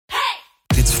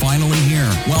It's finally here.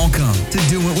 Welcome to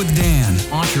Do It with Dan.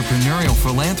 Entrepreneurial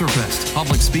philanthropist,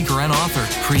 public speaker and author,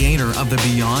 creator of the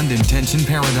Beyond Intention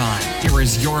Paradigm. Here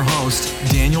is your host,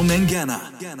 Daniel Mangena.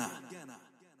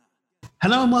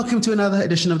 Hello and welcome to another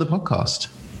edition of the podcast.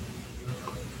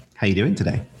 How are you doing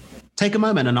today? Take a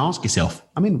moment and ask yourself,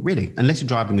 really, unless you're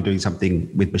driving or doing something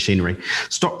with machinery,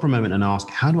 stop for a moment and ask,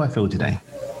 how do I feel today?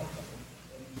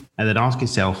 And then ask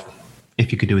yourself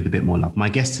if you could do with a bit more love. My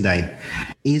guest today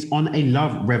is on a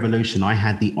love revolution. I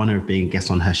had the honor of being a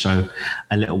guest on her show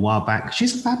a little while back.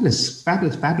 She's a fabulous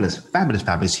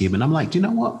human. I'm like, do you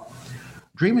know what?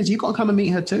 Dreamers, you've got to come and meet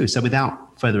her too. So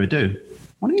without further ado,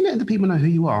 why don't you let the people know who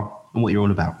you are and what you're all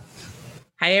about?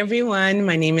 Hi, everyone.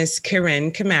 My name is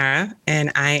Karen Kamara,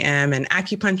 and I am an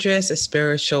acupuncturist, a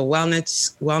spiritual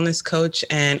wellness coach,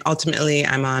 and ultimately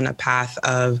I'm on a path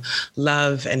of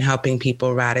love and helping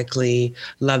people radically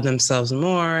love themselves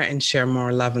more and share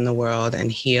more love in the world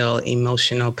and heal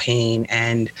emotional pain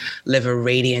and live a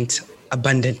radiant,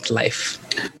 abundant life.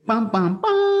 Bum, bum,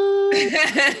 bum.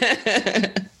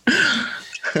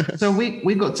 So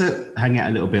we got to hang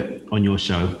out a little bit on your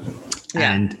show,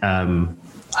 and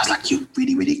I was like, you're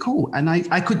really, really cool. And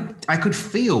I could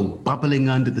feel bubbling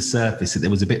under the surface that there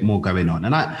was a bit more going on.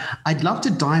 And I'd love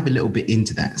to dive a little bit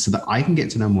into that so that I can get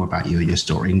to know more about you and your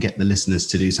story and get the listeners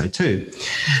to do so too.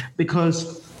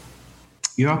 Because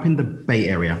you're up in the Bay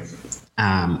Area.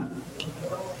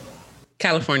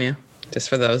 California, just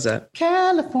for those that...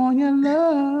 California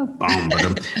love.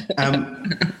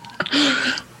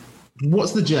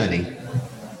 What's the journey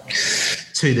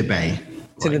to the Bay?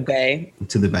 To the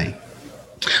Bay.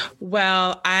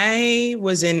 Well, I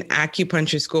was in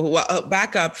acupuncture school. Well,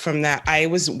 back up from that. I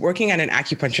was working at an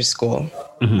acupuncture school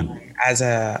as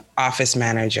a office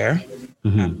manager.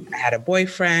 I had a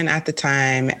boyfriend at the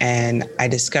time, and I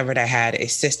discovered I had a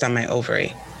cyst on my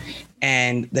ovary.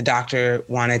 And the doctor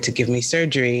wanted to give me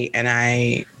surgery, and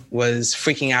I was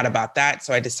freaking out about that.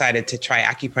 So I decided to try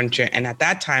acupuncture. And at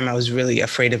that time, I was really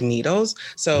afraid of needles.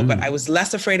 But I was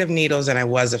less afraid of needles than I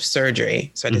was of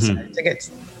surgery. So I decided to get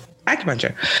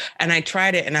acupuncture. And I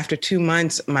tried it. And after 2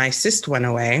 months, my cyst went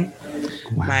away.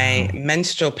 Wow. My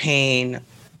menstrual pain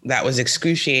that was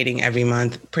excruciating every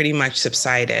month pretty much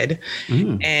subsided.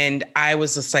 And I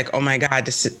was just like, oh my God,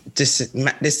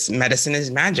 this medicine is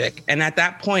magic. And at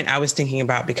that point, I was thinking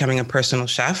about becoming a personal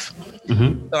chef.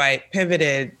 So I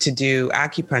pivoted to do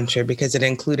acupuncture because it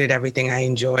included everything I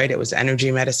enjoyed. It was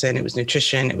energy medicine, it was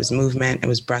nutrition, it was movement, it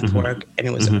was breath work, and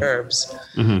it was herbs.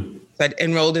 So I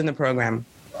enrolled in the program.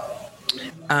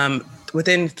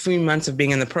 Within 3 months of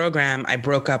being in the program, I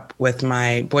broke up with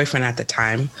my boyfriend at the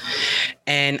time,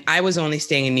 and I was only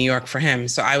staying in New York for him.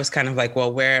 So I was kind of like,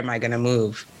 well, where am I going to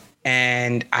move?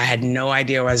 And I had no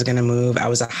idea where I was going to move. I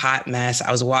was a hot mess.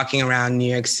 I was walking around New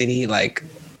York City, like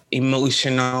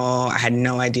emotional. I had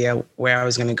no idea where I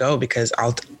was going to go because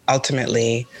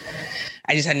ultimately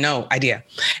I just had no idea.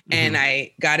 And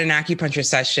I got an acupuncture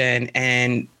session,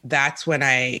 and that's when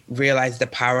I realized the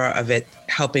power of it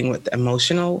helping with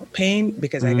emotional pain,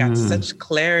 because I got such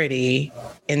clarity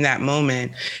in that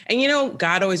moment. And,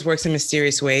 God always works in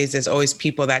mysterious ways. There's always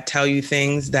people that tell you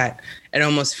things that it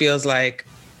almost feels like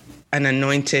an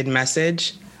anointed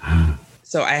message.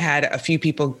 So I had a few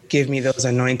people give me those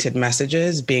anointed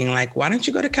messages being like, why don't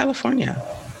you go to California?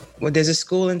 Well, there's a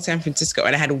school in San Francisco.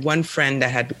 And I had one friend that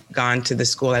had gone to the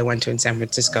school I went to in San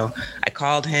Francisco. I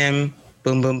called him,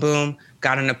 boom, boom, boom,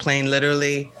 got on a plane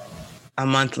literally a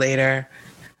month later.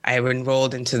 I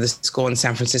enrolled into the school in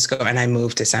San Francisco, and I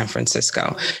moved to San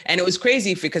Francisco. And it was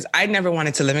crazy because I never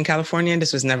wanted to live in California.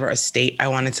 This was never a state I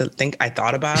wanted to think I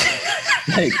thought about.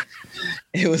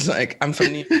 It was like, I'm from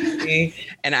New York City,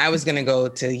 and I was going to go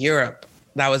to Europe.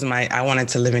 I wanted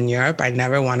to live in Europe. I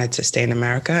never wanted to stay in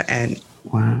America. And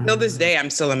till this day, I'm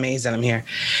still amazed that I'm here.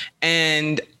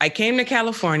 And I came to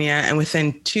California, and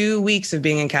within 2 weeks of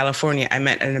being in California, I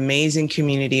met an amazing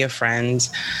community of friends.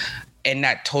 And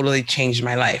that totally changed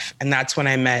my life. And that's when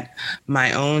I met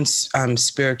my own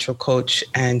spiritual coach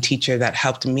and teacher that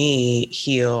helped me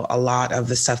heal a lot of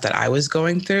the stuff that I was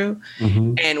going through.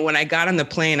 And when I got on the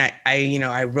plane,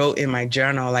 I wrote in my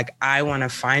journal, like, I want to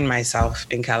find myself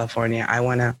in California. I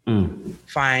want to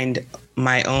find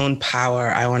my own power.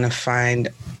 I want to find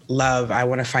love. I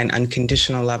want to find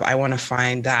unconditional love. I want to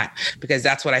find that, because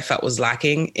that's what I felt was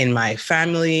lacking in my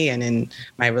family and in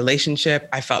my relationship.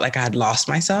 I felt like I had lost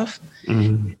myself.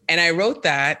 And I wrote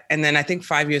that. And then I think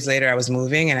 5 years later, I was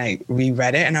moving and I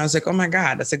reread it and I was like, oh my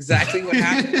God, that's exactly what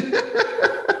happened.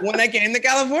 when I came to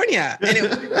California. And it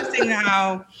was interesting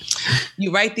how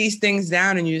you write these things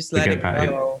down and you just let it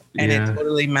go and it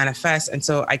totally manifests. And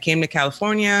so I came to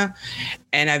California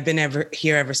and I've been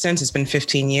here ever since. It's been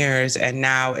 15 years. And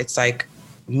now it's like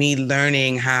me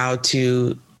learning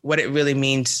what it really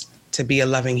means to be a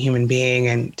loving human being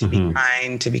and to be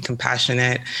kind, to be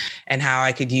compassionate, and how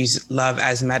I could use love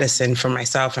as medicine for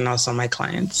myself and also my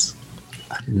clients.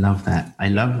 I love that. I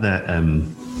love that.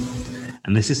 And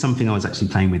this is something I was actually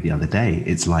playing with the other day.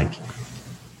 It's like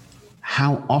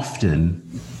how often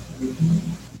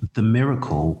the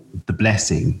miracle, the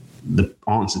blessing, the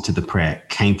answer to the prayer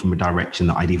came from a direction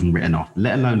that I'd even written off,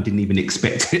 let alone didn't even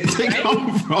expect it to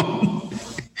come from.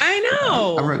 I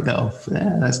know. I wrote that off.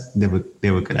 Yeah, that's never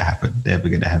going to happen. Never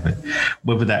going to happen.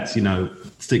 Whether that's,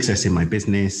 success in my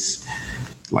business,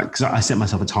 like, 'cause I set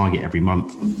myself a target every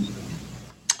month.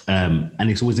 And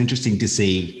it's always interesting to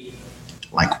see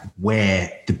like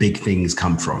where the big things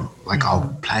come from. Like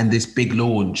I'll plan this big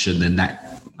launch and then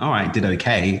that, all right, did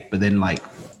okay. But then like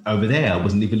over there, I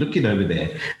wasn't even looking over there.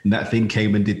 And that thing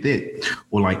came and did this.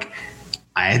 Or like,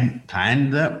 I hadn't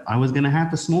planned that I was going to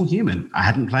have a small human. I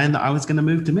hadn't planned that I was going to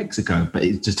move to Mexico, but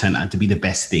it just turned out to be the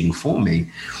best thing for me.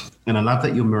 And I love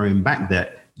that you're mirroring back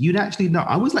that you'd actually know.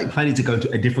 I was like planning to go to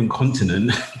a different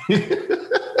continent,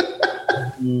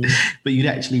 but you'd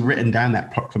actually written down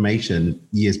that proclamation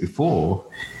years before.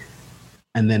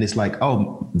 And then it's like,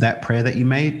 oh, that prayer that you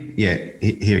made. Yeah,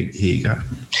 here you go.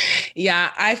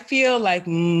 Yeah, I feel like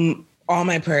all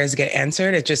my prayers get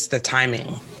answered. It's just the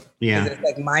timing. Yeah. It's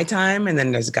like my time and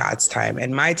then there's God's time.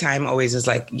 And my time always is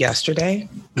like yesterday.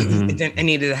 It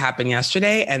needed to happen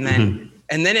yesterday. And then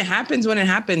it happens when it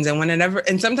happens.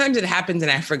 And sometimes it happens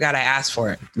and I forgot I asked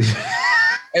for it.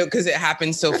 Because it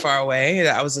happened so far away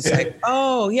that I was just like,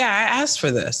 oh yeah, I asked for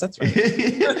this. That's right.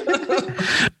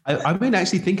 I've been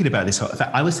actually thinking about this. In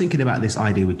fact, I was thinking about this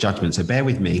idea with judgment. So bear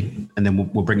with me and then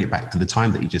we'll bring it back to the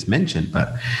time that you just mentioned.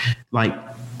 But like,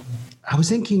 I was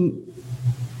thinking,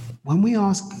 when we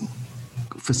ask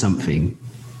for something,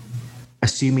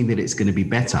 assuming that it's going to be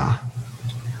better,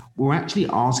 we're actually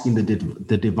asking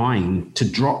the divine to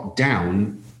drop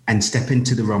down and step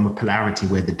into the realm of polarity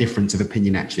where the difference of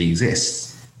opinion actually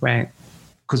exists. Right.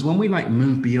 Because when we like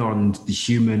move beyond the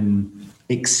human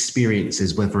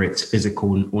experiences, whether it's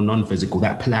physical or non-physical,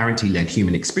 that polarity-led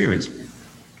human experience,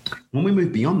 when we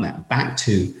move beyond that back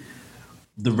to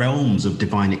the realms of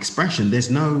divine expression,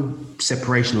 there's no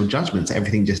separation or judgment.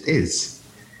 Everything just is.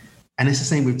 And it's the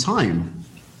same with time.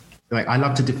 Like I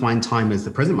love to define time as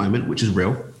the present moment, which is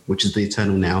real, which is the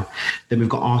eternal now. Then we've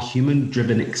got our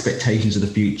human-driven expectations of the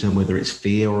future, whether it's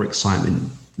fear or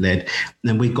excitement-led. And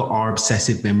then we've got our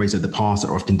obsessive memories of the past that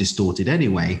are often distorted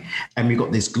anyway. And we've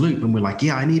got this loop and we're like,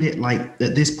 yeah, I need it like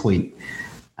at this point.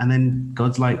 And then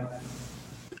God's like,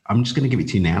 I'm just going to give it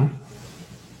to you now.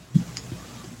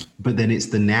 But then it's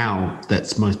the now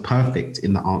that's most perfect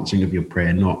in the answering of your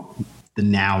prayer, not the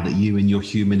now that you and your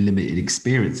human limited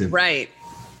experience of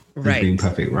being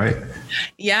perfect, right?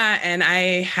 Yeah. And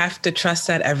I have to trust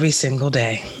that every single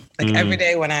day. Like every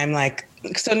day when I'm like,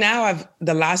 so now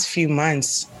the last few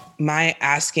months, my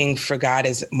asking for God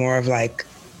is more of like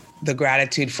the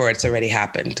gratitude for it's already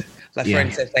happened. Like for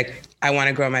instance, like I want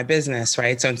to grow my business,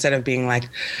 right? So instead of being like,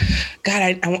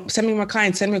 God, I want, send me more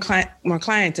clients, more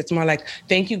clients. It's more like,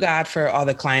 thank you, God, for all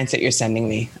the clients that you're sending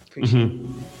me. Appreciate it.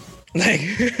 Like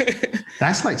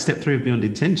that's like step 3 of Beyond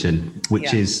Intention,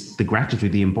 which is the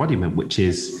gratitude, the embodiment, which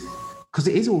is because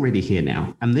it is already here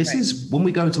now. And this is when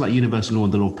we go to like universal law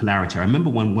and the law of polarity. I remember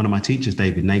when one of my teachers,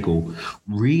 David Nagel,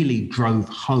 really drove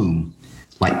home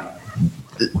like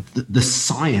the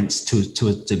science to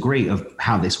a degree of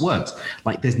how this works.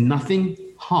 Like there's nothing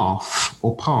half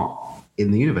or part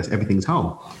in the universe. Everything's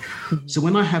whole. So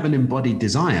when I have an embodied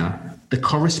desire, the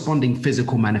corresponding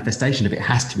physical manifestation of it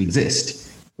has to exist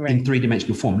in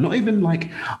 3-dimensional form. Not even like,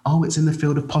 oh, it's in the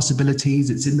field of possibilities.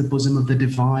 It's in the bosom of the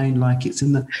divine. Like it's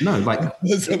in the, no, like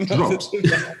it drops.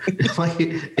 Like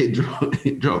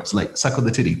it drops, like suck on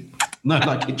the titty. No,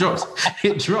 like it drops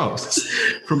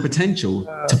from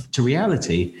potential to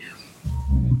reality.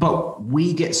 But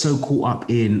we get so caught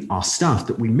up in our stuff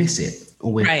that we miss it,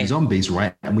 or we're zombies,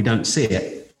 right? And we don't see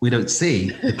it. We don't see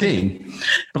the thing,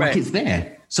 but like it's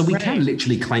there. So we can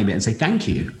literally claim it and say, thank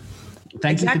you.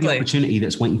 Thank you for the opportunity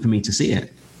that's waiting for me to see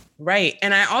it. Right.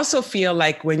 And I also feel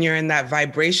like when you're in that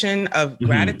vibration of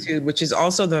gratitude, which is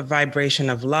also the vibration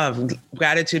of love,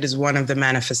 gratitude is one of the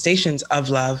manifestations of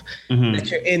love,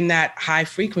 that you're in that high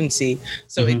frequency.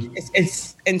 So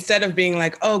it's instead of being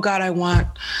like, oh God, I want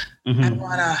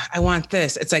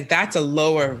this. It's like, that's a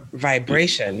lower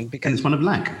vibration because and it's one of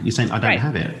lack. You're saying, I don't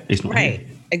have it. It's not right. here.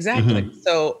 Exactly.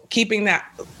 So keeping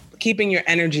your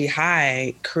energy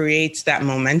high creates that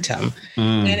momentum.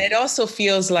 And it also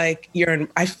feels like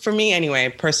for me anyway,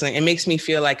 personally, it makes me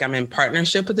feel like I'm in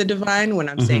partnership with the divine when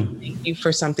I'm saying thank you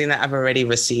for something that I've already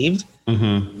received,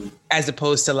 as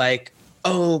opposed to like,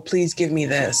 oh, please give me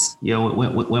this. Yeah,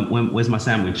 where's my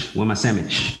sandwich? Where's my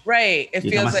sandwich? Right. It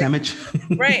feels like sandwich?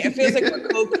 Right. It feels like we're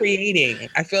co-creating.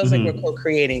 I feel like we're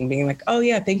co-creating, being like, oh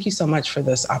yeah, thank you so much for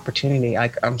this opportunity.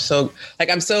 I'm so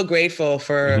grateful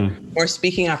for more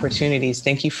speaking opportunities.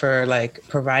 Thank you for like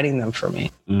providing them for me.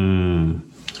 Yeah.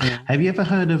 Have you ever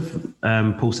heard of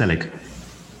Paul Selig?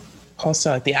 Paul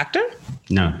Selig, the actor?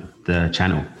 No, the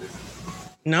channel.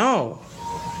 No.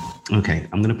 Okay,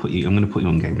 I'm gonna put you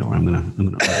on game, Laura. I'm gonna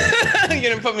You're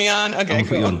gonna put me on? Okay,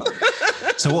 cool.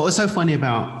 So what was so funny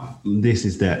about this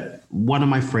is that one of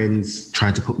my friends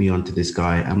tried to put me on to this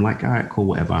guy. I'm like, all right, cool,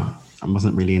 whatever. I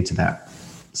wasn't really into that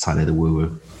side of the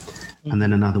woo-woo. And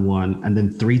then another one, and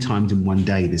then 3 times in one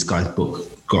day, this guy's book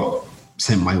got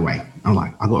sent my way. I'm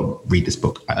like, I got to read this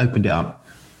book. I opened it up.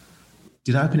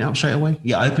 Did I open it up straight away?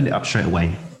 Yeah, I opened it up straight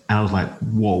away. And I was like,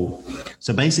 whoa.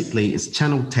 So basically, it's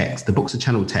channel text. The book's a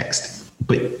channel text,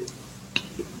 but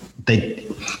the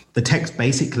text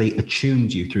basically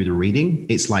attunes you through the reading.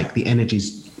 It's like the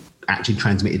energy's actually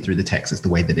transmitted through the text. It's the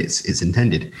way that it's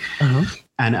intended.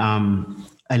 And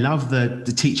I love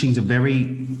the teachings are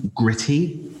very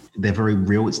gritty. They're very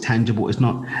real. It's tangible. It's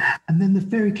not. And then the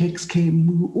fairy cakes came.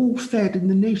 We were all fed, and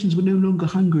the nations were no longer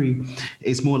hungry.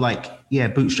 It's more like, yeah,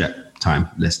 bootstrap time.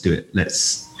 Let's do it.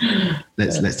 Let's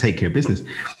take care of business.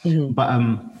 But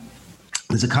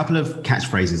there's a couple of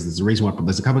catchphrases. There's a reason why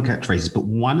there's a couple of catchphrases. But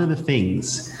one of the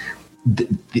things,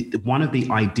 one of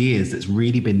the ideas that's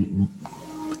really been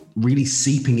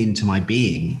seeping into my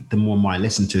being, the more and more I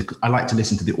listen to, I like to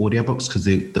listen to the audiobooks because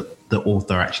the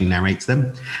author actually narrates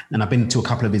them. And I've been to a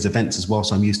couple of his events as well,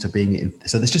 so I'm used to being in.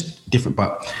 So there's just different,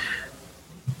 but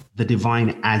the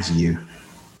divine as you.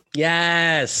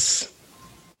 Yes.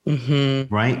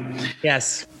 Right?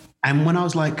 Yes. And when I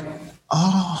was like,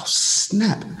 oh,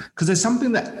 snap. Because there's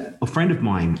something that a friend of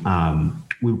mine,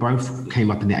 we both came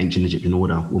up in the ancient Egyptian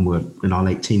order when we were in our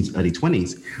late teens, early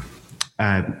 20s.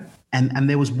 And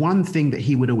there was one thing that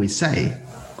he would always say,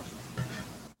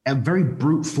 a very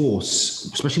brute force,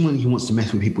 especially when he wants to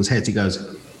mess with people's heads. He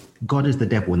goes, God is the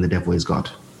devil and the devil is God.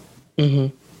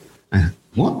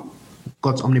 What?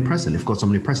 God's omnipresent. If God's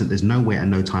omnipresent, there's nowhere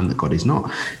and no time that God is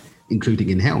not, including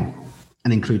in hell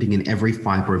and including in every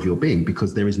fiber of your being,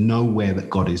 because there is nowhere that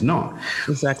God is not.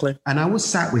 Exactly. And I was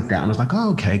sat with that and I was like, oh,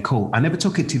 okay, cool. I never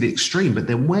took it to the extreme. But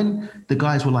then when the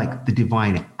guys were like, the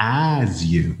divine as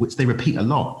you, which they repeat a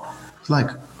lot, it's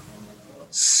like,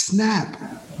 snap,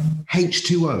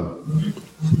 H2O.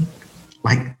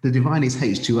 Like the divine is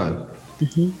H2O.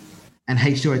 And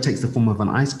H2O takes the form of an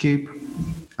ice cube,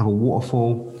 of a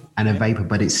waterfall, and a vapor,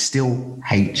 but it's still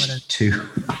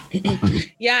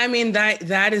H2. Yeah, I mean,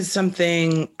 that is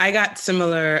something I got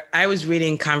similar. I was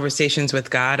reading Conversations with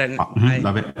God, and I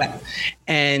love it.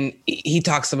 And he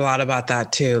talks a lot about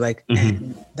that too. Like,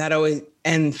 and that always,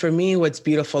 and for me, what's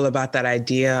beautiful about that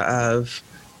idea of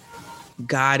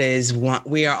God is one,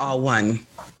 we are all one.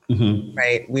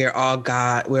 Right? We are all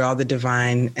God. We're all the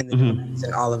divine, and the divine is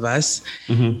in all of us.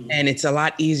 And it's a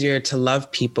lot easier to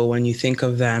love people when you think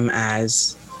of them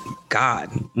as God,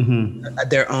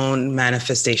 their own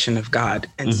manifestation of God.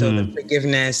 And so the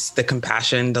forgiveness, the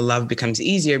compassion, the love becomes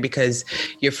easier because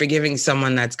you're forgiving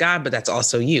someone that's God, but that's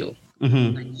also you.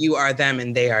 Like you are them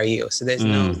and they are you. So there's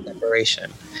no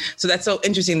separation. So that's so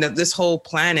interesting that this whole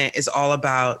planet is all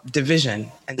about division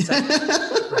and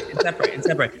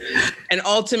separate. And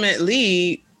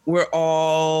ultimately, we're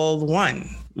all one.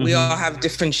 We all have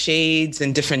different shades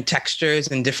and different textures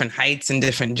and different heights and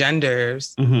different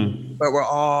genders, but we're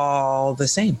all the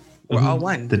same. We're all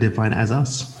one. The divine as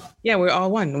us. Yeah, we're all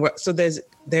one. So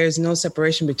there's no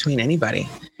separation between anybody.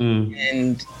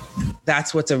 And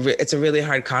that's it's a really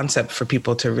hard concept for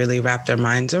people to really wrap their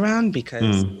minds around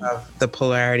because of the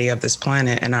polarity of this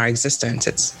planet and our existence.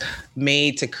 It's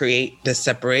made to create this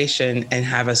separation and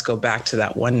have us go back to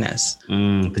that oneness.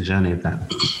 The journey of that.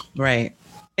 Right.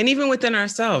 And even within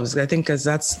ourselves, I think, because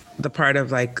that's the part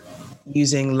of like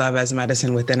using love as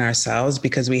medicine within ourselves,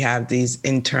 because we have these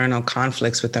internal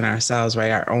conflicts within ourselves,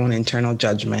 right? Our own internal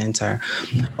judgments, our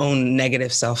own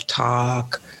negative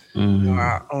self-talk,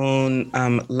 our own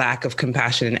lack of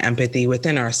compassion and empathy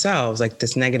within ourselves, like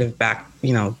this negative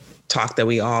talk that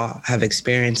we all have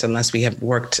experienced unless we have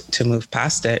worked to move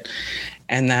past it.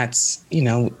 And that's,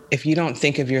 if you don't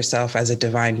think of yourself as a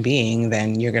divine being,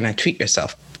 then you're going to treat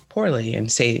yourself poorly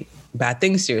and say bad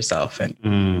things to yourself. And,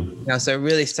 so it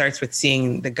really starts with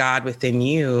seeing the God within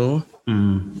you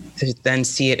to then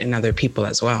see it in other people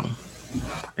as well.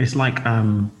 It's like,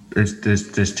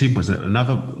 there's two points.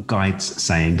 Another guide's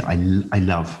saying that I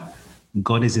love,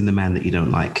 God is in the man that you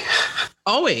don't like.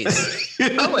 Always.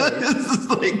 I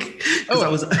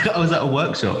was at a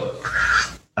workshop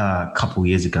a couple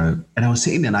years ago, and I was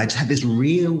sitting there, and I just had this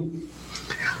real.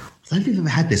 I don't think I've ever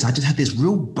had this. I just had this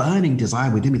real burning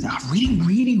desire within me that I really,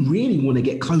 really, really want to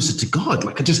get closer to God.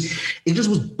 Like it just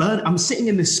was burning. I'm sitting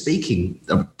in this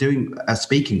doing a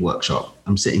speaking workshop.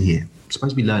 I'm sitting here, I'm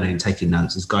supposed to be learning and taking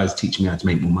notes. This guy's teaching me how to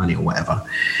make more money or whatever.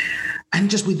 And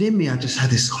just within me, I just had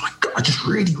this, oh my God, I just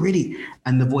really, really.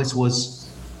 And the voice was,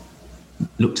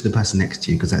 look to the person next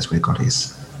to you because that's where God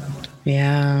is.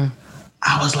 Yeah.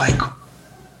 I was like,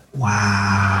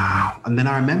 wow. And then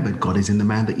I remembered God is in the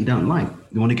man that you don't like.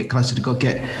 You want to get closer to God,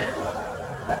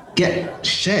 get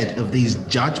shed of these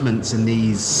judgments and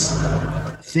these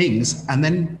things. And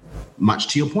then, much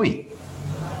to your point,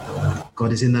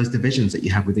 God is in those divisions that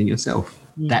you have within yourself.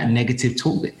 That negative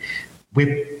talk that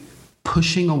we're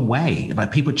pushing away,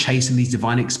 like people chasing these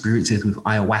divine experiences with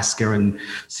ayahuasca and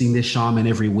seeing their shaman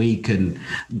every week and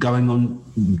going on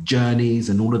journeys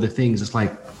and all of the things. It's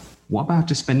like, what about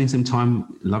just spending some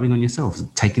time loving on yourself,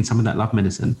 taking some of that love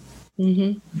medicine?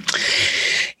 Mm-hmm.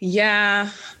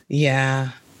 Yeah.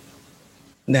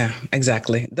 No,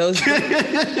 exactly. Those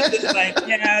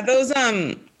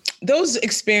those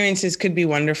experiences could be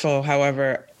wonderful.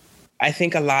 However, I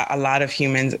think a lot of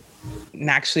humans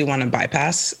actually want to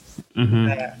bypass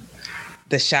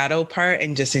the shadow part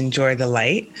and just enjoy the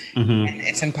light. And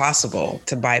it's impossible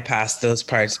to bypass those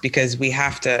parts because we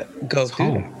have to go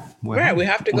through them. Wow. Right, we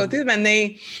have to go through them. And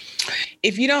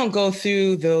if you don't go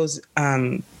through those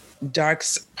dark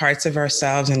parts of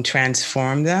ourselves and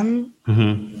transform them,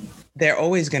 they're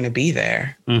always going to be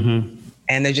there. And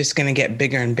they're just going to get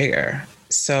bigger and bigger.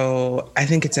 So I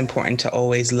think it's important to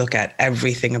always look at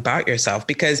everything about yourself,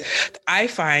 because I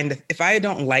find if I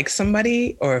don't like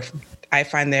somebody or if I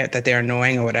find that they're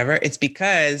annoying or whatever, it's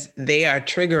because they are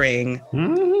triggering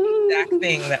the exact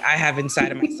thing that I have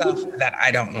inside of myself that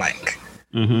I don't like.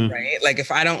 Right? Like if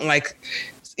I don't like,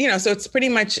 so it's pretty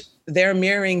much they're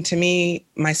mirroring to me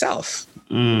myself.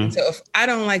 So if I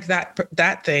don't like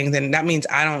that thing, then that means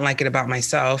I don't like it about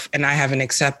myself and I haven't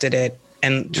accepted it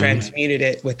and transmuted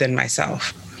it within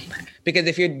myself. Because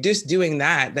if you're just doing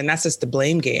that, then that's just the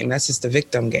blame game. That's just the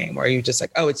victim game where you're just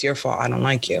like, oh, it's your fault. I don't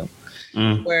like you.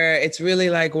 Where it's really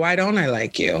like, why don't I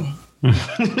like you?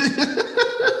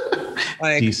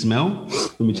 Like, do you smell?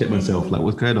 Let me check myself. Like,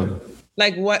 what's going on?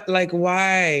 Like what? Like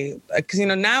why? Because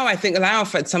now I think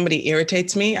if somebody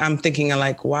irritates me, I'm thinking of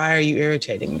like, why are you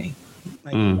irritating me?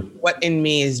 Like what in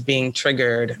me is being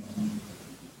triggered?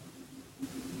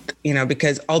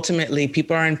 Because ultimately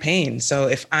people are in pain. So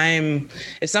if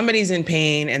somebody's in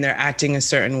pain and they're acting a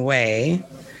certain way,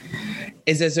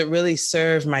 does it really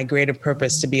serve my greater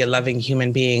purpose to be a loving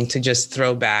human being to just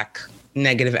throw back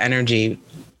negative energy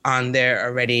on their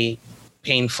already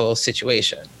painful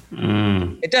situation?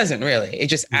 It doesn't really. It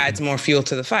just adds more fuel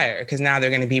to the fire because now they're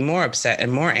going to be more upset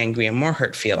and more angry and more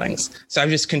hurt feelings. So I've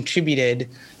just contributed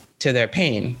to their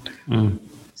pain.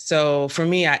 So for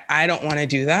me, I don't want to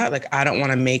do that. Like, I don't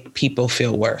want to make people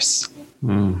feel worse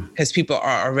because people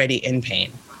are already in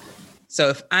pain. So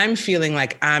if I'm feeling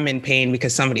like I'm in pain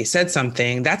because somebody said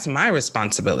something, that's my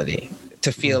responsibility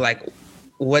to feel like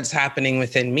what's happening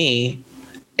within me.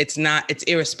 It's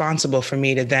irresponsible for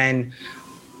me to then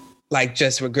like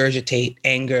just regurgitate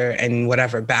anger and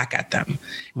whatever back at them.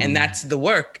 And that's the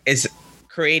work, is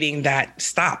creating that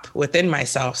stop within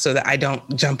myself so that I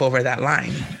don't jump over that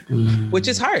line, which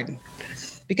is hard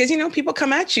because, people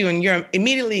come at you and you're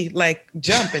immediately like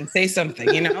jump and say something,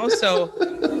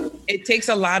 so it takes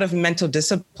a lot of mental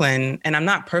discipline, and I'm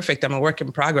not perfect. I'm a work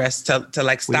in progress to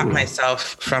like stop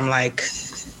myself from like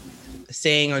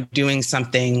saying or doing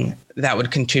something that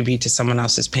would contribute to someone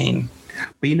else's pain.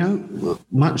 But,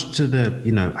 much to the,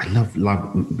 I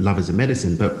love as a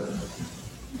medicine, but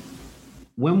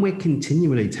when we're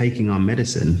continually taking our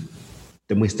medicine,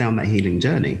 then we're down that healing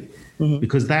journey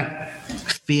because that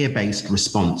fear-based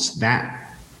response,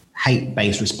 that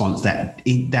hate-based response, that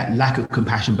lack of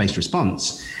compassion-based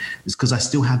response is because I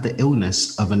still have the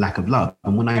illness of a lack of love.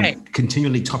 And when I'm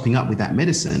continually topping up with that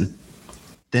medicine,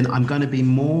 then I'm going to be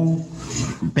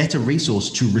better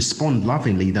resourced to respond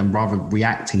lovingly than rather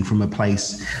reacting from a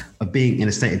place of being in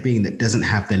a state of being that doesn't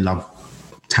have their love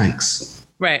tanks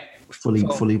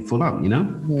fully full up, you know?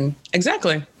 Mm-hmm.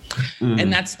 Exactly.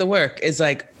 And that's the work, is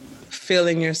like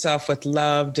filling yourself with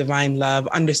love, divine love,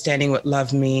 understanding what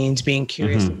love means, being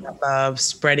curious about love,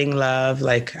 spreading love,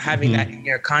 like having that in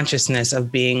your consciousness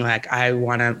of being like, I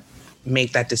want to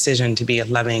make that decision to be a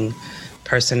loving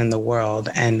person in the world.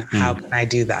 And how can I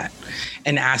do that?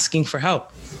 And asking for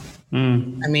help. I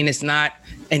mean, it's not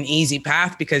an easy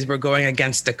path because we're going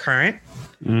against the current.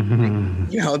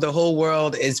 You know, the whole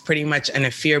world is pretty much in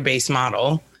a fear-based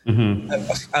model.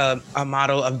 A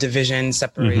model of division,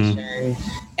 separation.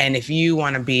 And if you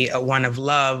want to be one of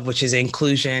love, which is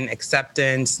inclusion,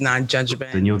 acceptance,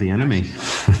 non-judgment, then you're the enemy.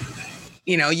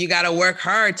 You know, you got to work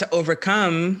hard to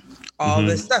overcome all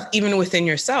this stuff, even within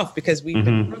yourself, because we've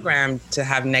been programmed to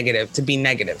have negative, to be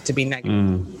negative, to be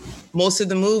negative. Most of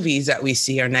the movies that we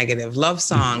see are negative. Love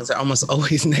songs are almost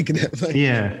always negative. Like,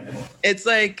 it's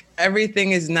like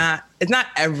everything is not, it's not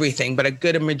everything, but a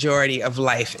good majority of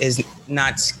life is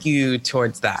not skewed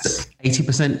towards that.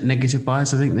 80% negative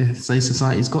bias, I think the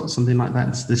society's got something like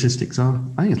that. Statistics are,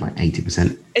 I think it's like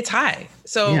 80%. It's high.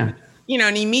 So, you know,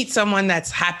 and you meet someone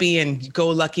that's happy and go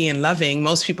lucky and loving,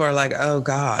 most people are like, oh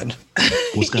God.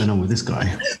 What's going on with this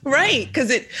guy? Right.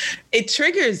 Because it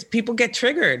triggers, people get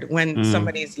triggered when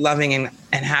somebody's loving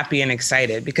and happy and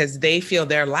excited because they feel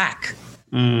their lack.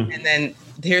 And then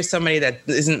here's somebody that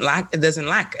doesn't lack.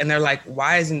 And they're like,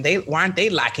 why aren't they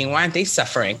lacking? Why aren't they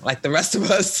suffering like the rest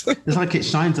of us? It's like it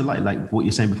shines a light, like what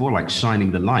you're saying before, like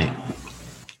shining the light.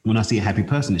 When I see a happy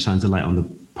person, it shines a light on the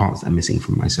parts that are missing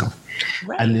from myself.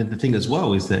 Right. And the thing as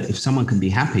well is that if someone can be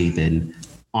happy, then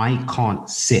I can't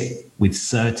sit with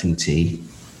certainty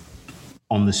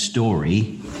on the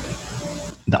story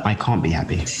that I can't be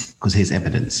happy because here's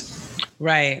evidence.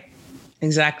 Right.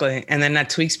 Exactly. And then that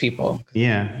tweaks people.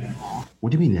 Yeah.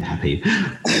 What do you mean they're happy?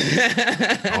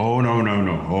 Oh,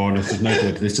 no. Oh, this is no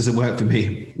good. This doesn't work for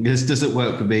me. This doesn't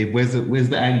work for me. Where's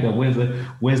the anger?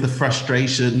 Where's the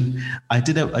frustration? I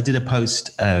did a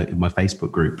post in my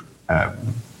Facebook group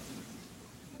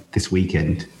this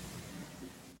weekend,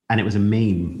 and it was a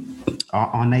meme.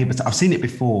 Our neighbors, I've seen it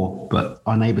before, but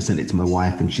our neighbor sent it to my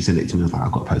wife, and she sent it to me. I was like,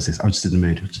 I've got to post this. I was just in the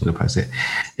mood. I'm just going to post it.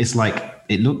 It's like,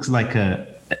 it looks like a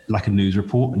news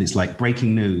report, and it's like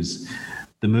breaking news.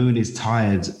 The moon is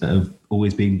tired of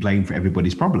always being blamed for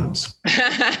everybody's problems.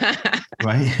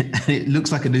 Right? And it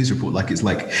looks like a news report, like it's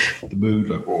like the moon,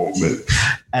 like, oh, man.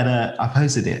 And I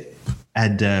posted it,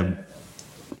 and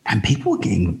people were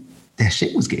getting, their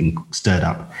shit was getting stirred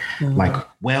up. Like,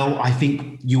 well, I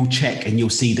think you'll check and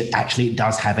you'll see that actually it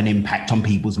does have an impact on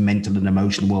people's mental and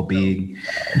emotional well-being.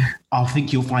 I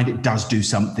think you'll find it does do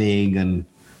something. And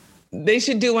they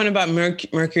should do one about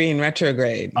Mercury in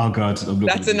retrograde. Oh God,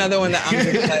 that's another one that I'm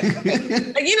just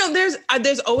like, you know,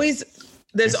 there's always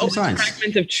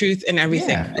fragments of truth in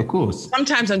everything. Yeah, of course.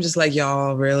 Sometimes I'm just like,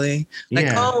 y'all, really? Like,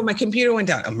 oh, my computer went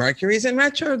down. Oh, Mercury's in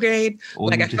retrograde. Or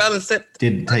like I fell asleep.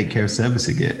 Didn't take care of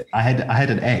servicing it. I had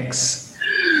an ex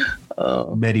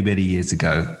many years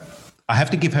ago. I have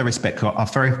to give her respect.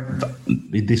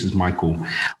 This was my call.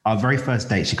 Our very first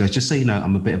date, she goes, just so you know,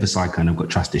 I'm a bit of a psycho and I've got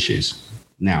trust issues.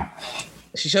 Now,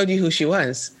 she showed you who she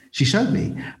was. She showed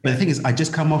me. But the thing is, I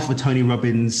just come off a Tony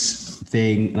Robbins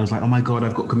thing. And I was like, oh my God,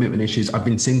 I've got commitment issues. I've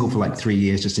been single for like 3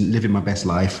 years, just living my best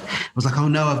life. I was like, oh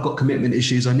no, I've got commitment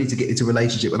issues. I need to get into a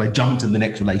relationship. And I jumped in the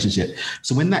next relationship.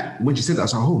 So when she said that, I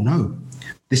was like, oh no,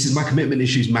 this is my commitment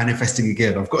issues manifesting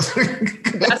again. I've got.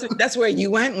 That's where you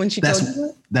went when she told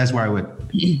you? That's where I went.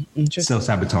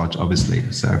 Self-sabotage,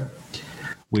 obviously. So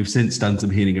we've since done some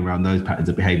healing around those patterns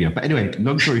of behavior. But anyway,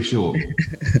 long story short,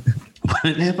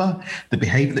 whenever the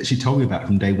behavior that she told me about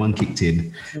from day one kicked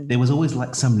in, there was always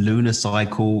like some lunar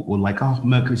cycle or like, oh,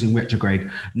 Mercury's in retrograde.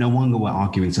 No wonder we're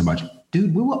arguing so much.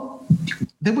 Dude,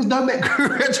 there was no Mercury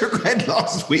retrograde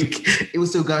last week. It was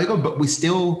still going on, but we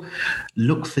still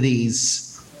look for these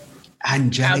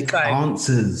angelic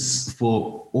answers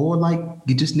or like,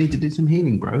 you just need to do some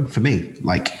healing, bro. For me,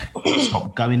 like,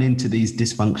 stop going into these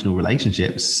dysfunctional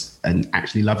relationships and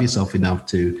actually love yourself enough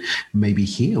to maybe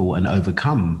heal and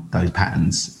overcome those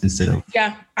patterns instead of.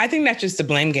 Yeah, I think that's just a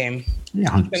blame game. Yeah,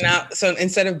 100%. So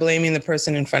instead of blaming the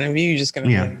person in front of you, you're just going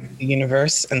to blame the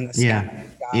universe and the sky.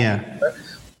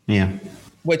 Yeah.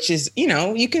 Which is, you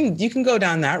know, you can go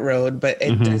down that road, but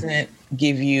it doesn't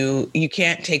give you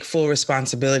can't take full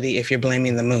responsibility if you're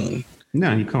blaming the moon.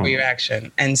 No, you can't. For your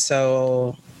action. And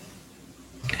so.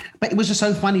 But it was just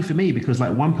so funny for me because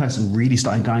like one person really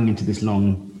started going into this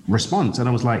long response and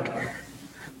I was like,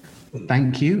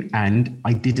 Thank you. And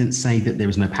I didn't say that there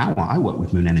is no power. I work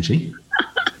with moon energy.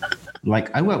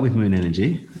 I work with moon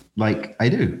energy. I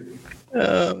do.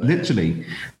 Literally,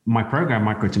 my program,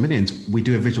 Micro to Millions, we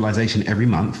do a visualization every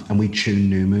month and we tune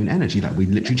new moon energy. We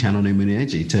literally channel new moon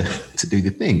energy to do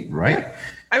the thing, right?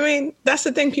 I mean, that's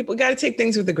the thing. People got to take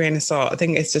things with a grain of salt. I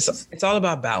think it's all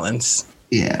about balance.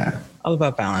 Yeah. All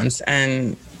about balance.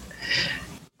 And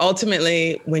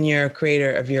ultimately, when you're a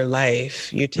creator of your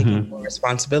life, you're taking more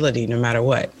responsibility no matter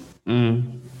what.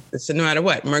 So no matter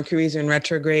what, Mercury's in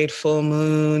retrograde, full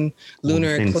moon,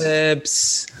 lunar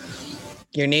eclipse,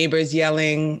 your neighbors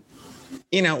yelling,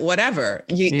 whatever.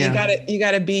 You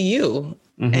gotta be you.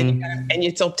 And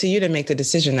it's up to you to make the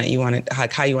decision that you want to,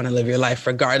 how you want to live your life,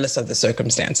 regardless of the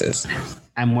circumstances.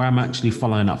 And where I'm actually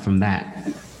following up from that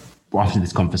after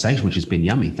this conversation, which has been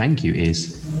yummy, thank you,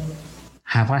 is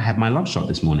have I had my love shot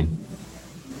this morning?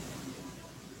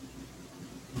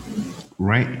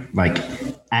 Right?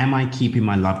 Am I keeping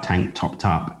my love tank topped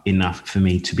up enough for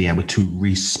me to be able to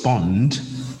respond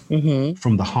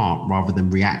from the heart rather than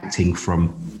reacting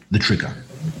from the trigger?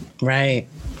 Right.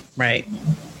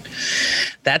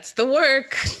 That's the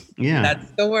work. Yeah.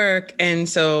 That's the work. And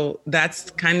so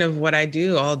that's kind of what I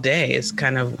do all day, is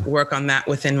kind of work on that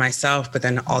within myself, but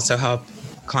then also help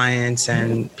clients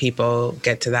and people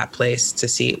get to that place to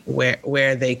see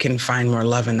where they can find more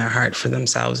love in their heart for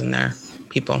themselves and their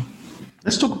people.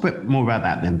 Let's talk a bit more about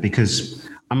that then, because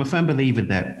I'm a firm believer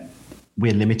that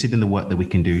we're limited in the work that we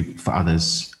can do for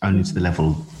others only to the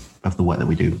level of the work that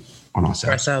we do on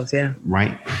ourselves. Yeah.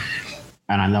 Right.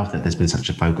 And I love that there's been such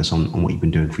a focus on what you've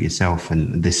been doing for yourself.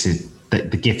 And this is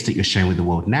the gifts that you're sharing with the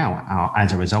world now are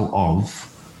as a result of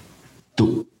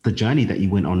the journey that you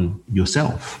went on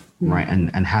yourself, right?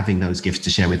 And having those gifts to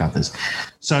share with others.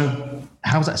 So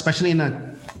how's that, especially in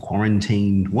a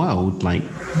quarantined world,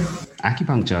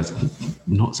 acupuncture is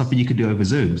not something you could do over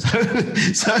Zoom.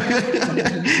 So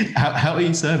how are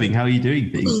you serving? How are you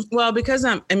doing things? Well, because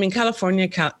California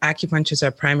acupuncturists are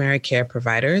primary care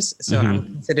providers. So I'm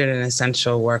considered an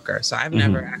essential worker. So I've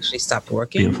never actually stopped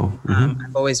working. Beautiful.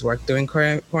 I've always worked during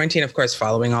quarantine, of course,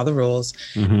 following all the rules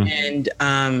and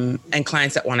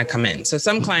clients that want to come in. So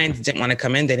some clients didn't want to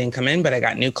come in. They didn't come in, but I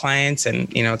got new clients and,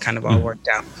 it kind of all worked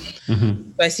out. So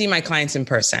I see my clients in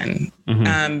person.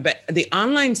 But the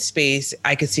online space,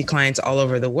 I could see clients all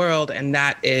over the world. And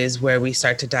that is where we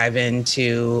start to dive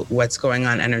into what's going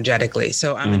on energetically.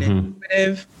 So I'm an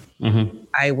intuitive.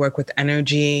 I work with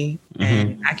energy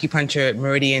and acupuncture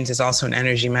meridians is also an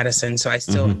energy medicine. So I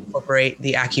still incorporate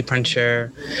the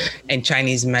acupuncture and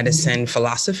Chinese medicine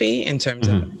philosophy in terms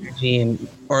of energy and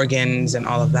organs and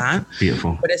all of that.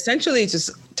 Beautiful. But essentially it's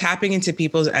just tapping into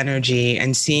people's energy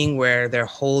and seeing where they're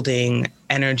holding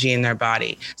energy in their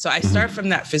body. So I start from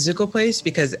that physical place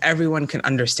because everyone can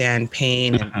understand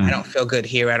pain. And I don't feel good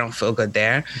here. I don't feel good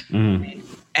there.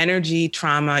 Energy,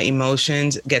 trauma,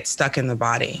 emotions get stuck in the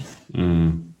body.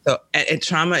 So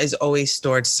trauma is always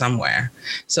stored somewhere.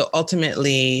 So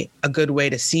ultimately, a good way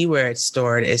to see where it's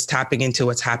stored is tapping into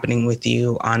what's happening with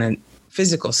you on a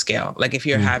physical scale. Like if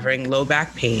you're having low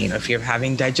back pain, or if you're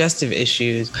having digestive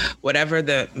issues, whatever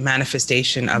the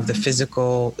manifestation of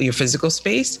your physical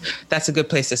space, that's a good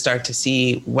place to start to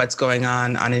see what's going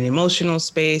on an emotional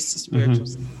space, spiritual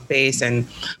space, and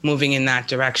moving in that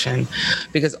direction.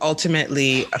 Because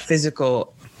ultimately a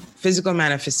physical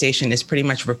manifestation is pretty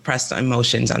much repressed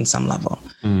emotions on some level.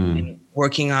 And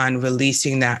working on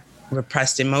releasing that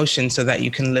repressed emotion so that you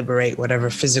can liberate whatever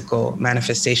physical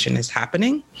manifestation is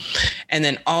happening. And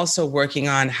then also working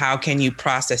on how can you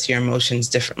process your emotions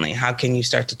differently? How can you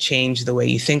start to change the way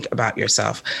you think about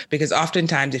yourself? Because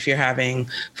oftentimes if you're having,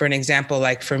 for an example,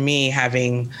 like for me,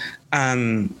 having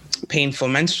painful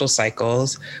menstrual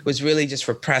cycles was really just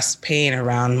repressed pain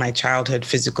around my childhood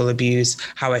physical abuse,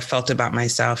 how I felt about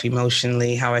myself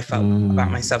emotionally, how I felt about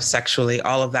myself sexually.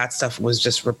 All of that stuff was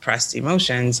just repressed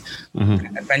emotions.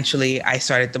 Eventually,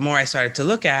 the more I started to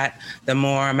look at, the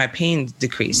more my pain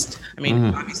decreased. I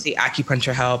mean, obviously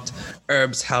acupuncture helped,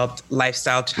 herbs helped,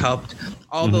 lifestyle helped,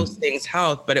 all those things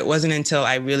helped, but it wasn't until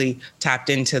I really tapped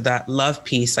into that love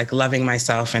piece, like loving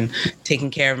myself and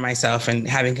taking care of myself and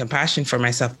having compassion for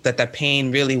myself, that the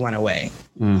pain really went away.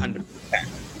 100%.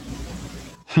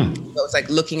 So it's like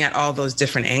looking at all those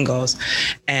different angles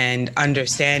and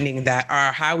understanding that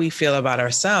how we feel about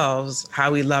ourselves,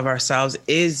 how we love ourselves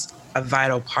is a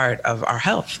vital part of our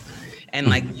health. And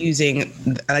like using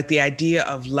like the idea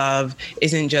of love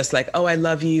isn't just like, oh, I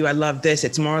love you, I love this.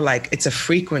 It's more like it's a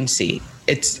frequency.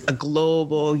 It's a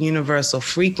global, universal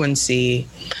frequency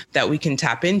that we can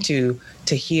tap into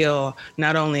to heal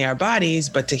not only our bodies,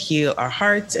 but to heal our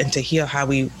hearts and to heal how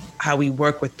we how we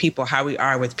work with people, how we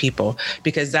are with people,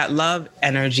 because that love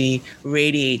energy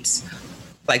radiates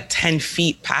like 10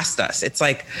 feet past us. It's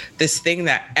like this thing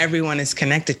that everyone is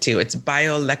connected to. It's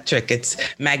bioelectric, it's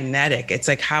magnetic. It's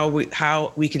like how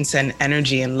we can send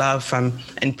energy and love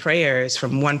and prayers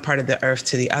from one part of the earth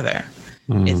to the other.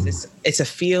 It's a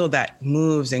field that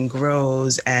moves and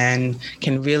grows and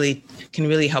can really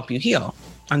help you heal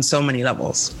on so many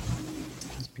levels.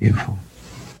 That's beautiful.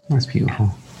 That's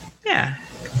beautiful. Yeah.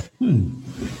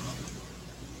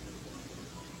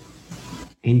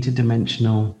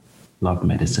 Interdimensional love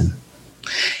medicine.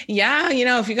 Yeah,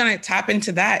 if you're going to tap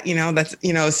into that, that's,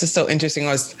 it's just so interesting.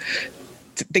 I was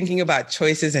thinking about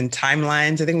choices and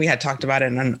timelines. I think we had talked about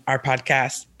it on our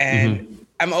podcast, and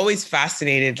I'm always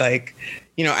fascinated. Like,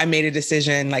 I made a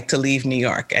decision like to leave New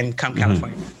York and come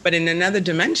California, but in another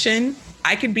dimension,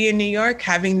 I could be in New York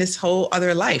having this whole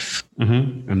other life.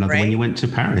 Another one, you went to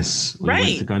Paris. You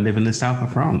went to go and live in the south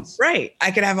of France. Right.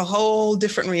 I could have a whole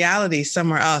different reality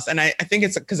somewhere else. And I think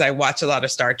it's because I watch a lot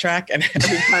of Star Trek, and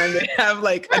every time they have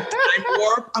like a time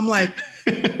warp, I'm like,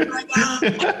 oh my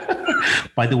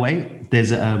God. By the way,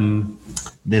 there's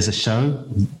a show,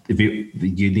 if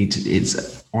you need to,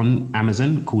 it's on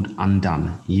Amazon called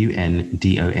Undone,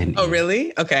 UNDONE. Oh,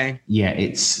 really? Okay. Yeah,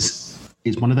 it's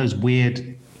one of those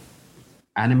weird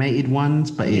animated ones,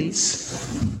 but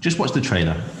it's just watch the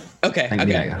trailer. Okay. Thank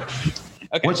me later.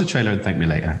 Okay. Watch the trailer and thank me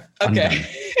later. Okay.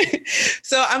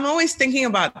 So I'm always thinking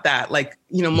about that, like,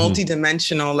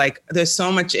 multidimensional, like there's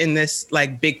so much in this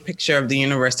like big picture of the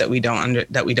universe that we don't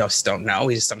know. We just don't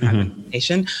have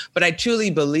information. But I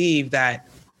truly believe that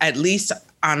at least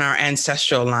on our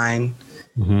ancestral line,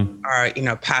 our,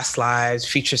 past lives,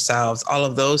 future selves, all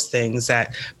of those things,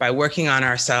 that by working on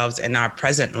ourselves in our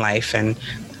present life and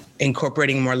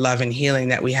incorporating more love and healing,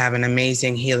 that we have an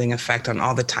amazing healing effect on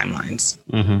all the timelines.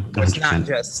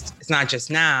 It's not just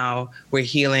now, we're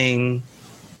healing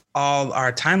all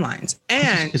our timelines.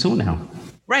 And it's all now.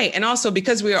 Right. And also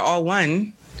because we are all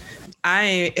one,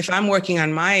 if I'm working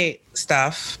on my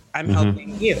stuff, I'm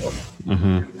helping you,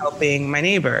 I'm helping my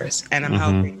neighbors, and I'm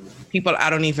helping people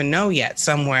I don't even know yet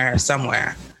somewhere. So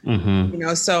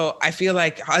I feel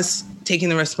like us taking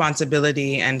the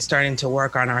responsibility and starting to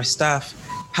work on our stuff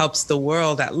helps the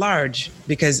world at large,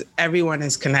 because everyone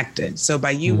is connected. So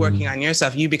by you working on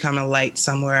yourself, you become a light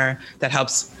somewhere that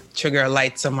helps trigger a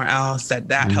light somewhere else,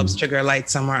 that helps trigger a light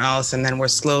somewhere else. And then we're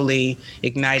slowly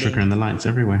igniting. Triggering the lights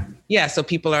everywhere. Yeah. So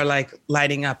people are like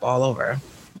lighting up all over.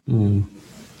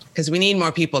 Because we need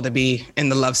more people to be in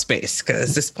the love space,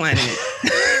 because this planet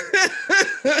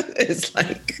is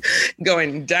like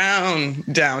going down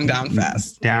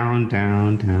fast. Down.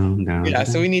 Yeah.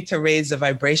 So we need to raise the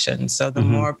vibration. So the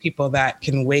more people that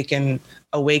can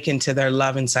awaken to their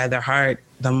love inside their heart,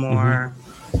 the more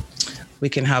we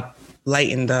can help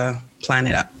lighten the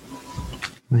planet up.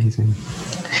 Amazing.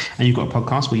 And you've got a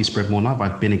podcast where you spread more love.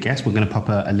 I've been a guest. We're going to pop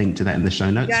a link to that in the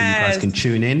show notes, so you guys can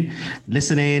tune in,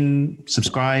 listen in,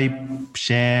 subscribe,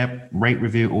 share, rate,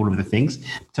 review, all of the things.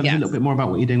 Tell us a little bit more about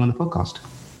what you're doing on the podcast.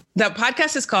 The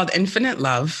podcast is called Infinite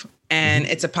Love. And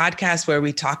it's a podcast where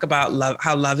we talk about love,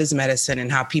 how love is medicine, and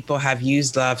how people have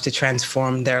used love to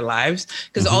transform their lives.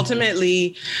 Because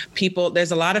ultimately,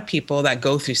 there's a lot of people that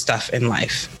go through stuff in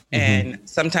life, and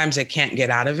sometimes they can't get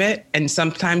out of it, and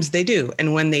sometimes they do.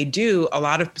 And when they do,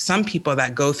 some people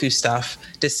that go through stuff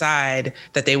decide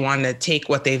that they want to take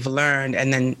what they've learned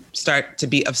and then start to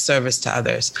be of service to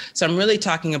others. So I'm really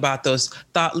talking about those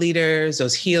thought leaders,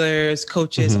 those healers,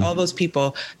 coaches, all those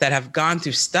people that have gone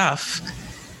through stuff,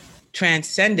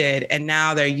 transcended, and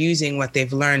now they're using what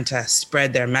they've learned to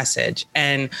spread their message.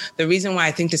 And the reason why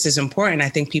I think this is important, I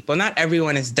think not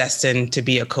everyone is destined to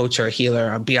be a coach or a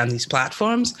healer or be on these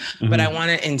platforms, but I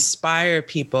want to inspire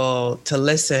people to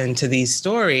listen to these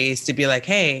stories, to be like,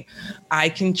 hey, I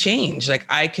can change. Like,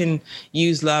 I can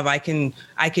use love. I can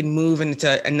move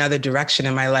into another direction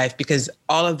in my life, because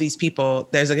all of these people,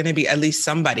 there's going to be at least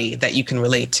somebody that you can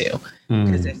relate to.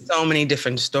 Because there's so many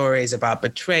different stories about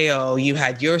betrayal. You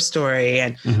had your story,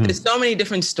 and there's so many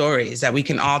different stories that we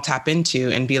can all tap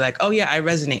into and be like, oh yeah, I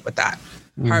resonate with that.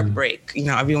 Heartbreak,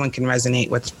 everyone can resonate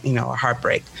with, a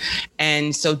heartbreak.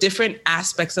 And so different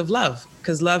aspects of love,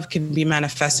 because love can be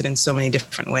manifested in so many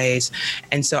different ways.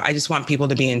 And so I just want people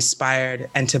to be inspired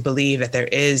and to believe that there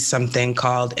is something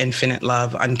called infinite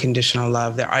love, unconditional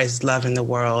love. There is love in the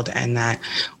world, and that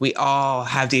we all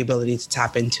have the ability to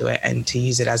tap into it and to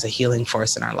use it as a healing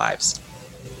force in our lives.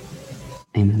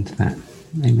 Amen to that.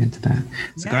 Amen to that.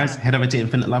 So guys, head over to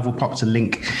Infinite Love. We'll pop a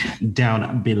link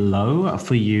down below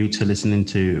for you to listen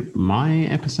into my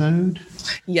episode.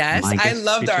 Yes, I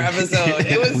loved our episode.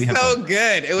 It was so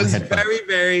good. It was very,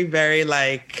 very, very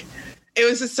It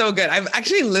was just so good. I've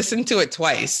actually listened to it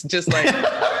twice, just like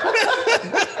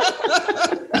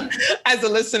as a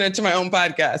listener to my own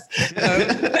podcast.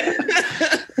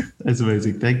 That's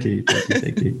amazing. Thank you.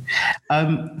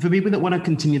 For people that want to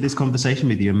continue this conversation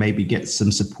with you and maybe get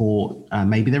some support,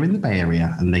 maybe they're in the Bay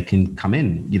Area and they can come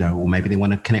in, or maybe they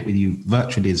want to connect with you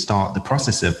virtually and start the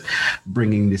process of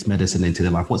bringing this medicine into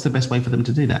their life. What's the best way for them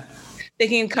to do that? They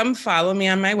can come follow me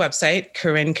on my website,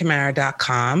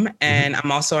 CorinneCamara.com. And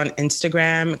I'm also on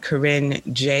Instagram, Corinne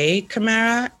J.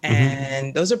 Camara.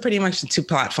 And those are pretty much the two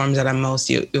platforms that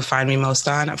you'll find me most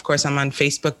on. Of course, I'm on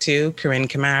Facebook too, Corinne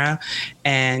Camara.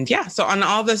 And yeah, so on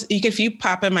all this, if you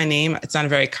pop in my name, it's not a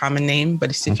very common name, but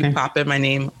if you pop in my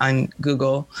name on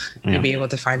Google, you'll be able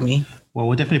to find me. Well,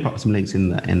 we'll definitely pop some links in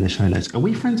the show notes. Are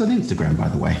we friends on Instagram, by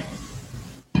the way?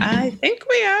 I think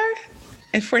we are.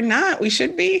 If we're not, we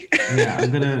should be. Yeah,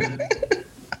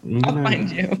 I'll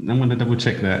find you. I'm gonna double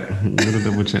check that.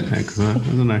 Because I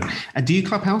don't know. Do you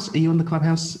Clubhouse? Are you on the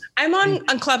Clubhouse? I'm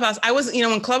on Clubhouse. I was,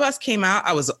 when Clubhouse came out,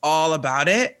 I was all about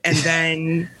it, and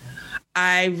then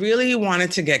I really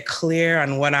wanted to get clear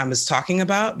on what I was talking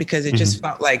about because it just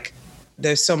felt like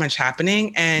there's so much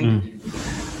happening, and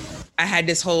I had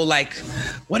this whole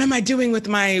what am I doing with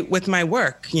my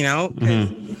work?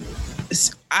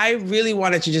 I really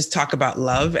wanted to just talk about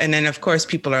love. And then, of course,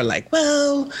 people are like,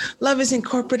 well, love isn't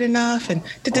corporate enough. And,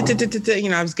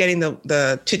 I was getting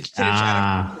the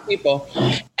chitter-chatter from people.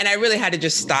 And I really had to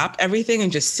just stop everything and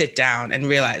just sit down and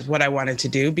realize what I wanted to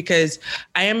do because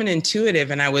I am an intuitive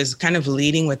and I was kind of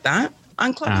leading with that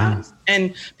on Clubhouse.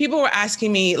 And people were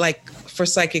asking me for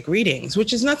psychic readings,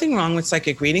 which is nothing wrong with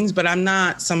psychic readings, but I'm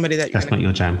not somebody that's not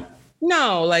your jam.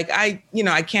 No, I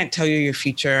can't tell you your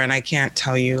future and I can't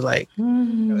tell you if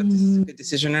this is a good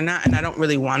decision or not. And I don't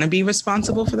really want to be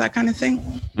responsible for that kind of thing.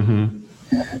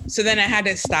 So then I had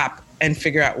to stop and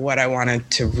figure out what I wanted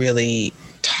to really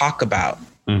talk about.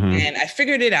 And I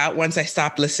figured it out once I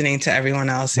stopped listening to everyone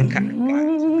else and kind of got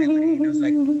into my lane. I was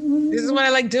like, this is what I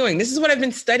like doing. This is what I've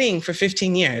been studying for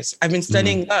 15 years. I've been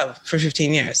studying love for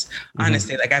 15 years.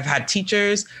 Honestly, I've had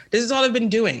teachers. This is all I've been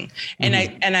doing. And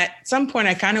at some point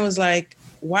I kind of was like,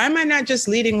 why am I not just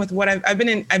leading with what I've been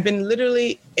in? I've been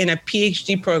literally in a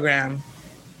PhD program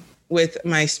with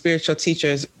my spiritual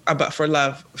teachers for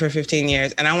love for 15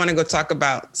 years. And I want to go talk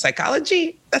about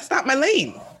psychology. That's not my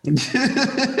lane.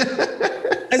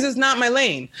 This is not my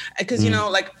lane. Because,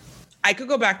 I could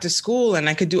go back to school and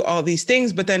I could do all these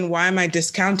things, but then why am I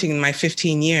discounting my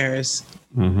 15 years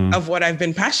of what I've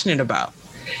been passionate about?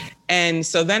 And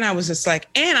so then I was just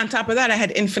and on top of that, I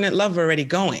had infinite love already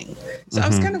going. So I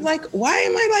was kind of why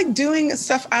am I doing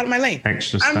stuff out of my lane?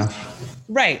 Extra stuff.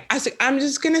 Right. I was I'm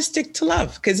just going to stick to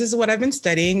love because this is what I've been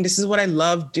studying. This is what I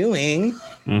love doing.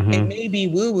 It may be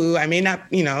woo-woo. I may not,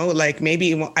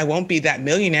 maybe I won't be that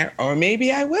millionaire or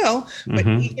maybe I will. But,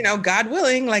 God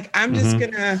willing, I'm just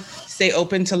going to stay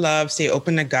open to love, stay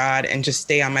open to God and just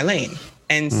stay on my lane.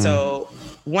 And so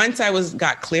once I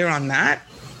got clear on that,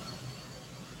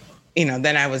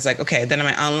 then I was okay, then in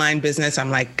my online business,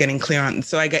 I'm getting clear on.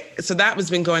 So that was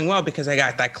been going well because I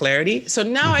got that clarity. So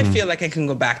now I feel like I can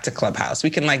go back to Clubhouse. We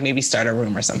can maybe start a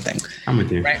room or something. I'm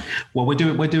with you. Right. Well, we're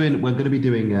going to be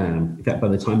doing, in fact, by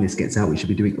the time this gets out, we should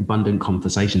be doing abundant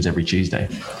conversations every Tuesday.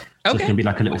 So it's going to be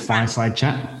a little fireside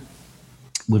chat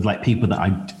with people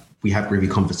that we have really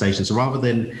conversations. So rather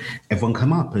than everyone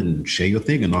come up and share your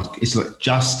thing and ask, it's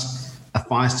just a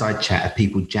fireside chat of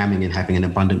people jamming and having an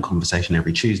abundant conversation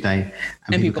every Tuesday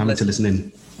and people coming to listen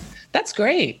in. That's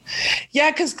great.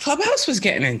 Yeah, because Clubhouse was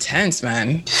getting intense,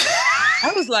 man.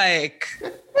 I was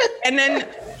and then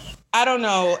I don't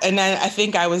know. And then I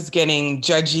think I was getting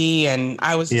judgy and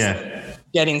I was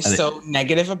getting so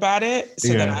negative about it. So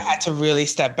then I had to really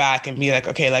step back and be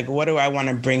okay, what do I want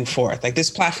to bring forth? This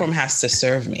platform has to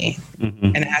serve me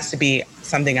and it has to be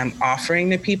something I'm offering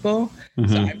to people.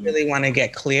 So I really want to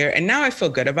get clear. And now I feel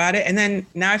good about it. And then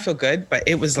now I feel good, but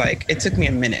it was it took me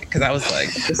a minute because I was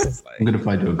this is I'm going to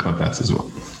find you on Clubhouse as well.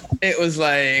 It was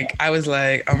I was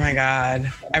oh my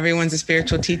God, everyone's a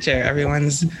spiritual teacher.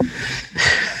 Everyone's,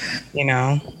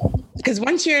 because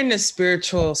once you're in the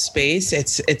spiritual space,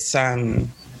 it's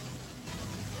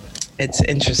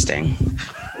interesting.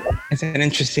 It's an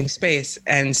interesting space.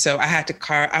 And so I had to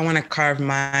I want to carve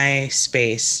my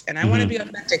space and I want to be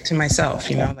authentic to myself,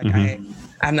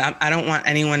 I don't want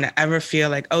anyone to ever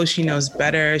feel oh, she knows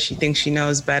better. She thinks she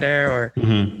knows better or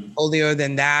holier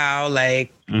than thou.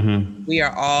 We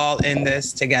are all in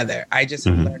this together. I just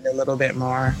have learned a little bit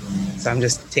more. So I'm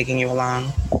just taking you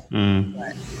along.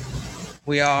 But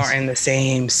we are in the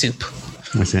same soup.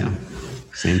 That's it.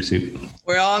 Same soup.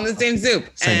 We're all in the same soup.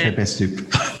 Same best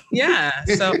soup. Yeah.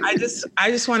 So I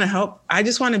just want to help. I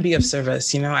just want to be of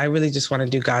service. You know, I really just want to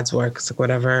do God's work. So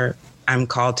whatever I'm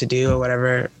called to do or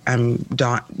whatever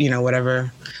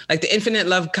whatever. Like the infinite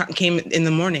love came in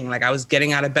the morning. Like I was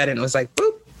getting out of bed and it was like,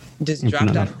 boop, just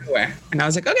dropped out of nowhere. And I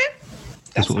was like, okay.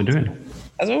 That's what we're doing.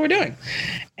 That's what we're doing.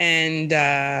 And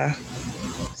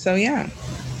so, yeah.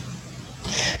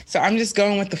 So I'm just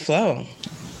going with the flow.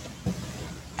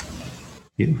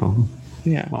 Beautiful.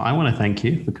 Yeah. Well, I want to thank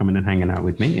you for coming and hanging out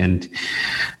with me and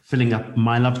filling up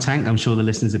my love tank. I'm sure the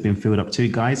listeners have been filled up too,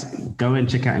 guys. Go and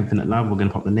check out Infinite Love. We're going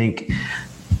to pop the link.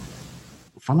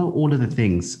 Follow all of the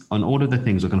things. On all of the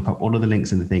things, we're going to pop all of the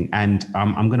links in the thing. And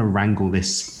I'm going to wrangle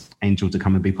this angel to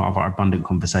come and be part of our Abundant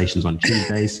Conversations on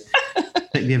Tuesdays.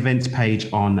 Click the events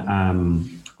page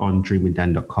on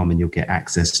dreamwithdan.com and you'll get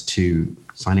access to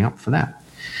signing up for that.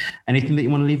 Anything that you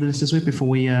want to leave the listeners with before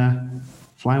we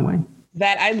fly away?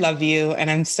 That I love you,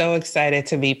 and I'm so excited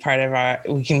to be part of that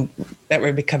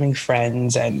we're becoming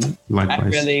friends, and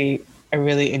likewise. I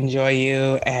really enjoy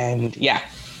you, and yeah.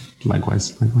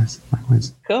 Likewise.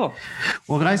 Cool.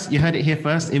 Well, guys, you heard it here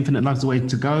first. Infinite Love's the way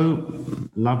to go.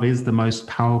 Love is the most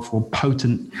powerful,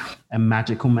 potent, and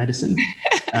magical medicine.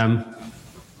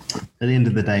 At the end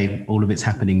of the day, all of it's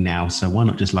happening now. So why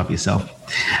not just love yourself?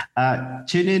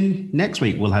 Tune in next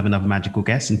week. We'll have another magical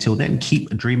guest. Until then, keep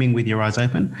dreaming with your eyes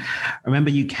open. Remember,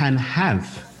 you can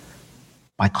have,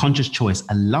 by conscious choice,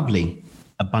 a lovely,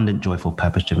 abundant, joyful,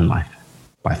 purpose-driven life.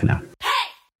 Bye for now.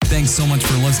 Thanks so much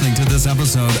for listening to this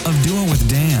episode of Do It With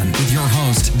Dan with your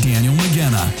host, Daniel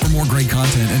McGenna. For more great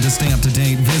content and to stay up to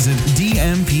date, visit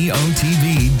dmpotv.com.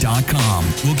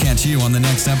 We'll catch you on the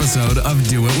next episode of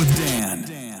Do It With Dan.